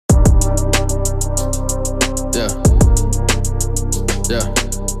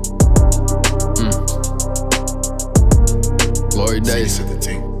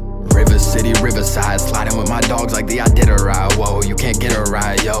outside, sliding with my dogs like the I did a ride. Whoa, you can't get a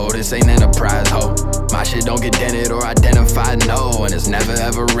ride, yo, this ain't Enterprise, ho. My shit don't get dented or identified, no, and it's never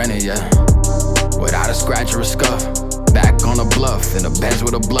ever rented, yeah. Without a scratch or a scuff, back on the bluff, in the Benz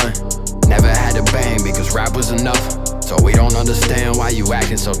with a blunt. Never had to bang because rap was enough. So we don't understand why you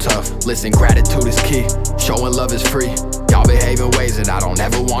acting so tough. Listen, gratitude is key, showing love is free. Y'all behave in ways that I don't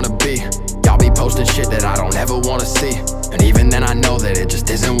ever wanna be. Y'all be posting shit that I don't ever wanna see. And even then I know that it just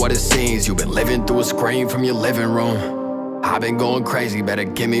isn't what it seems. You've been living through a screen from your living room. I've been going crazy, better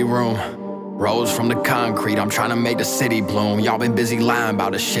give me room. Rose from the concrete, I'm trying to make the city bloom. Y'all been busy lying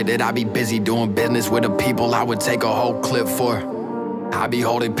about the shit that I be busy doing. Business with the people I would take a whole clip for. I be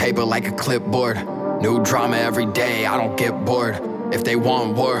holding paper like a clipboard. New drama every day, I don't get bored. If they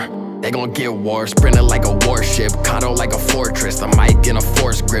want war, they gon' get war. Sprinting like a warship, condo like a fortress. The mic in a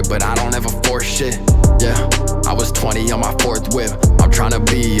force grip, but I don't ever force shit. Yeah, I was 20 on my fourth whip. I'm tryna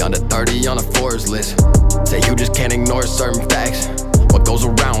be under 30 on the Forbes list. Say you just can't ignore certain facts. What goes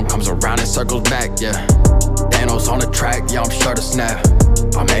around comes around and circles back, yeah. Thanos on the track, yeah, I'm sure to snap.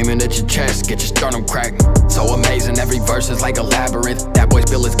 I'm aiming at your chest, get your sternum cracked. So amazing, every verse is like a labyrinth. That boy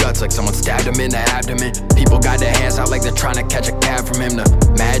spill his guts like someone stabbed him in the abdomen. People got their hands out like they're trying to catch a cab from him.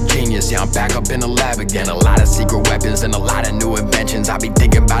 The mad genius, yeah, I'm back up in the lab again. A lot of secret weapons and a lot of new inventions. I be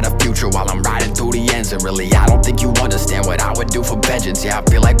thinking about the future while I'm riding through the ends. And really, I don't think you understand what I would do for vengeance. Yeah,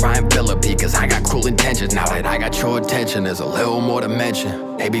 I feel like Ryan Phillippe, cause I got cruel intentions. Now that I got your attention, there's a little more to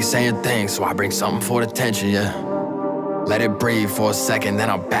mention. They be saying things, so I bring something for attention, yeah. Let it breathe for a second, then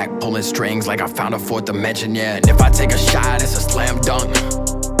I'm back pulling strings like I found a fourth dimension, yeah. And if I take a shot, it's a slam dunk.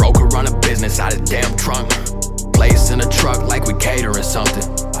 Bro could run a business out of damn trunk. Place in a truck like we catering something.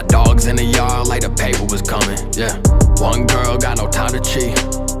 My dogs in the yard like the paper was coming, yeah. One girl got no time to cheat.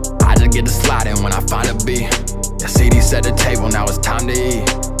 I just get to sliding when I find a beat. Yeah, CD set the table, now it's time to eat.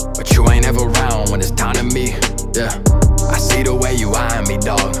 But you ain't ever around when it's time to meet, yeah. I see the way you eyeing me,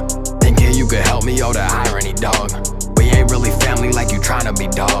 dog. Thinking you could help me, oh the irony, dog. We ain't really family like you tryna be,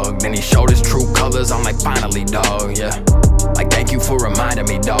 dog. Then he showed his true colors, I'm like finally, dog, yeah. Like thank you for reminding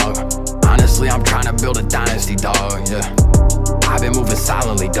me, dog. Honestly, I'm tryna build a dynasty, dog, yeah. I've been moving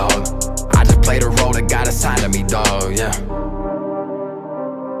silently, dog. I just played a role that got assigned to me,